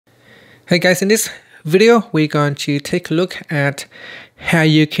Hey guys, in this video, we're going to take a look at how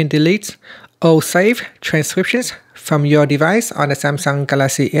you can delete or save transcriptions from your device on the Samsung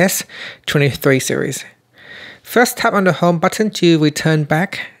Galaxy S23 series. First, tap on the home button to return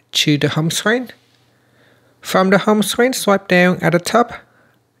back to the home screen. From the home screen, swipe down at the top,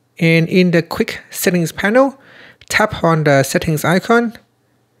 and in the quick settings panel, tap on the settings icon.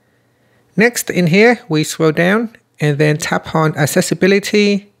 Next, in here, we scroll down and then tap on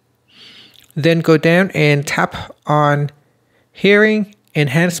accessibility. Then go down and tap on hearing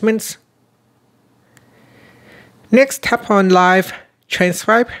enhancements. Next, tap on live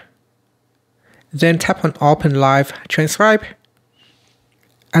transcribe. Then tap on open live transcribe.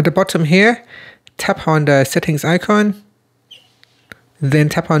 At the bottom here, tap on the settings icon. Then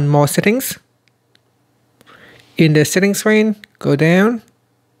tap on more settings. In the settings screen, go down.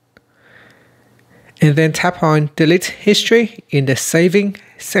 And then tap on delete history in the saving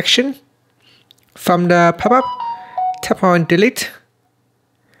section. From the pop-up, tap on delete,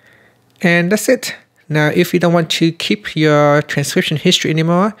 and that's it. Now, if you don't want to keep your transcription history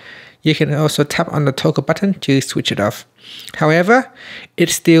anymore, you can also tap on the toggle button to switch it off. However, it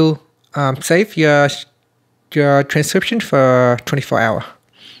still saves your transcription for 24 hours.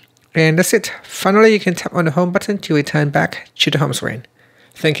 And that's it. Finally, you can tap on the home button to return back to the home screen.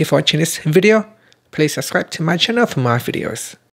 Thank you for watching this video. Please subscribe to my channel for more videos.